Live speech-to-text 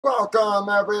Welcome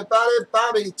everybody,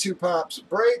 Bobby Two Pops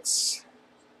Breaks.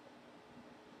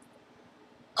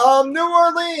 New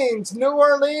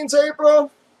Orleans,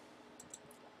 April.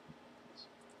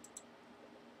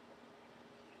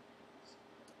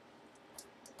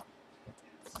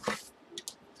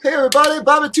 Hey everybody,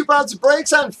 Bobby Two Pops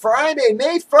Breaks on Friday,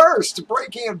 May 1st.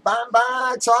 Breaking Bomb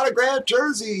Box autographed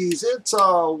jerseys. It's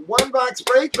a one box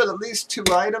break, but at least 2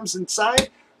 items inside.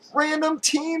 Random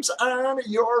teams on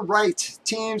your right.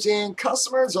 Teams and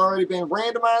customers already been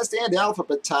randomized and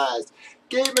alphabetized.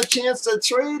 Gave him a chance to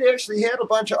trade. Actually had a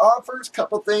bunch of offers.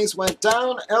 Couple things went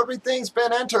down. Everything's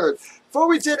been entered. Before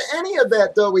we did any of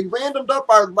that, though, we randomed up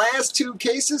our last 2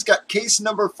 cases. Got case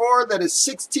number 4. That is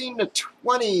 16 to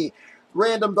 20.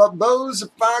 Randomed up those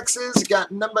boxes.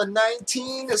 Got number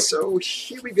 19. So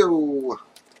here we go.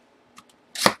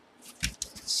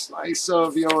 Slice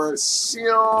of your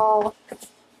seal.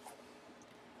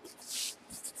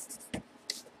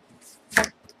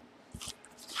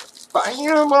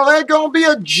 Bam! Well, that's going to be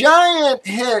a giant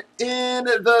hit in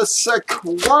the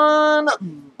Saquon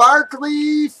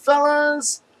Barkley,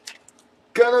 fellas.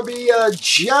 Gonna be a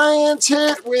giant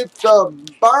hit with the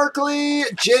Barkley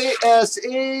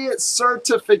JSA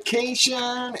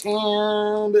certification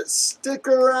and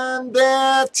sticker on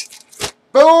that.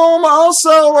 Boom!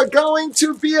 Also going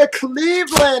to be a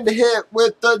Cleveland hit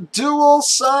with the dual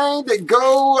signed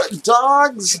Go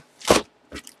Dogs.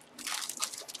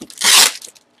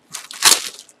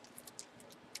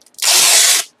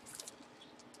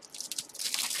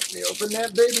 Let me open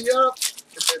that baby up.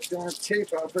 Get that damn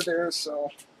tape off of there so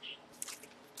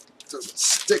it doesn't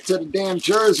stick to the damn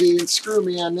jersey and screw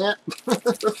me on that.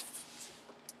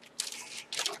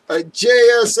 A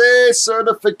JSA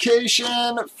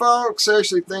certification, folks. I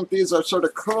actually think these are sort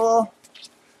of cool.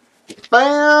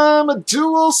 Bam!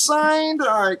 Dual signed.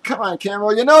 Alright, come on,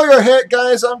 camera. You know you're hit,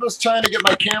 guys. I'm just trying to get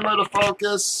my camera to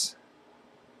focus.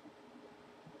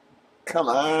 Come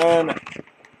on.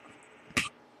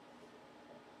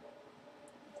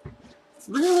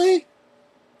 Really?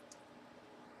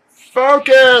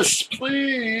 Focus,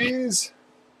 please.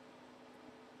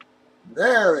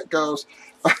 There it goes.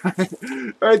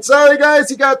 Alright, sorry guys,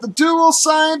 you got the dual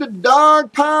signed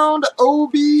Dog Pound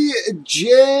OBJ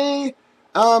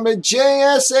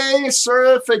JSA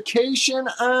certification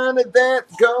on that.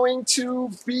 Going to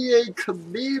be a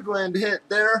Cleveland hit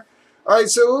there. Alright,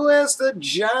 so who has the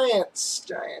Giants?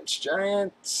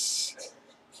 Giants.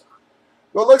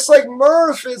 Well, looks like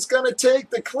Murph is going to take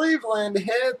the Cleveland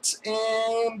hit,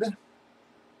 and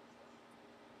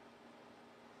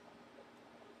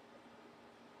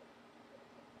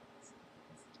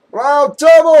wow,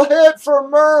 double hit for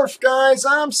Murph, guys.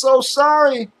 I'm so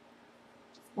sorry.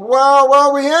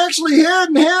 Well, we actually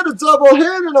hadn't had a double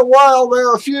hit in a while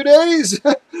there, a few days.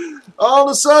 All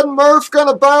of a sudden, Murph going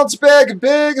to bounce back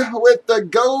big with the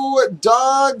Go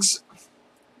Dogs.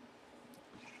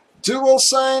 Dual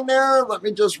sign there. Let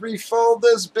me just refold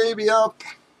this baby up.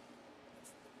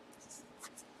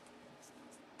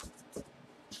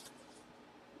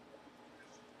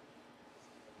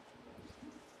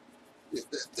 Get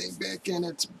that thing back in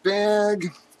its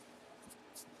bag.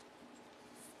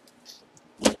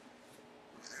 I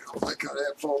don't like how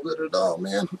that folded at all,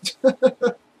 man.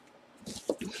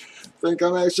 Think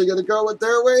I'm actually going to go with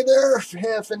their way there.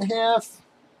 Half and half.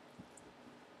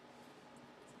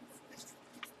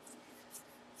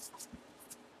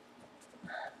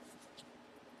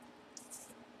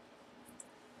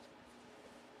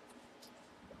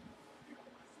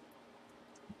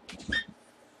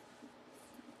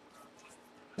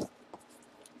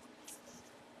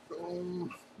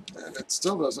 And it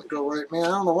still doesn't go right, man. I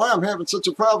don't know why I'm having such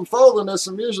a problem folding this.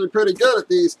 I'm usually pretty good at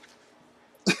these.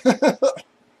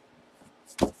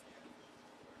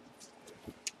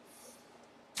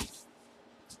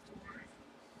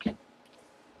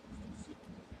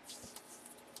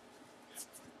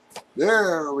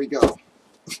 There we go.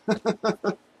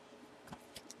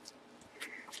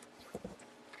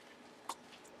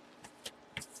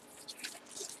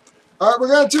 All right, we're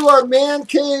going to do our Man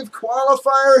Cave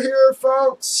qualifier here,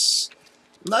 folks.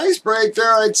 Nice break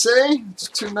there, I'd say. It's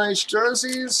 2 nice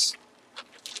jerseys.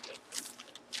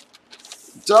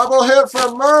 Double hit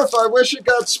from Murph. I wish it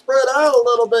got spread out a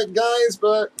little bit, guys,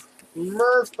 but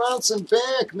Murph bouncing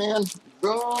back, man.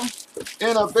 Boom.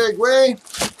 In a big way.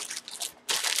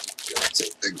 Gonna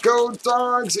take the Go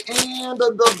Dogs and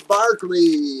the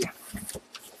Barkley.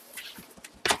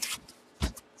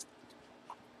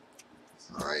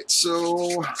 Alright,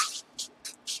 so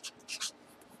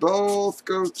both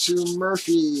go to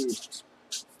Murphy.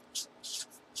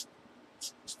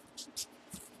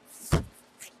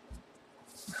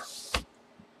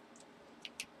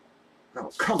 Oh,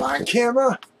 come on,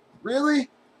 camera. Really?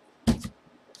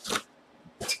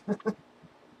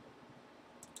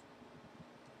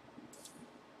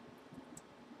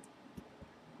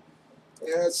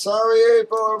 Yeah, sorry,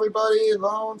 April, everybody.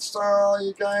 Lone Star, all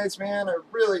you guys, man. I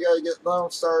really got to get Lone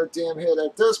Star a damn hit.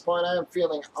 At this point, I am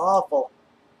feeling awful.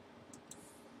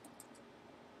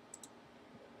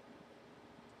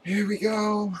 Here we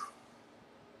go.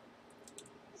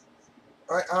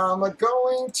 All right, I'm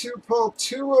going to pull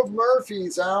 2 of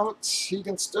Murphy's out. He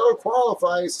can still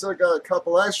qualify. He's still got a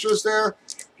couple extras there.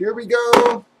 Here we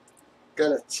go.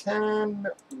 Got a 10,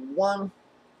 1,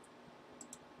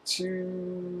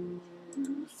 2,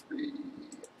 3,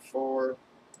 4,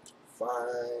 5,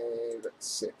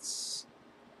 6,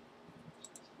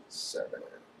 7,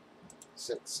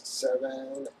 6,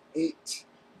 7, 8,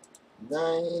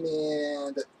 9,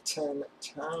 and 10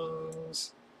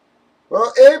 times.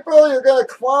 Well, April, you're going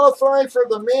to qualify for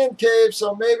the man cave,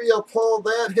 so maybe you'll pull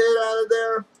that hit out of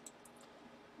there.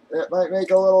 That might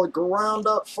make a little ground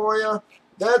up for you.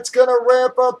 That's going to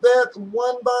wrap up that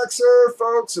one boxer,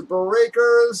 folks.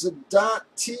 Breakers.tv,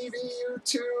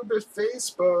 YouTube,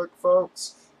 Facebook,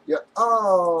 folks. You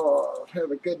all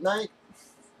have a good night.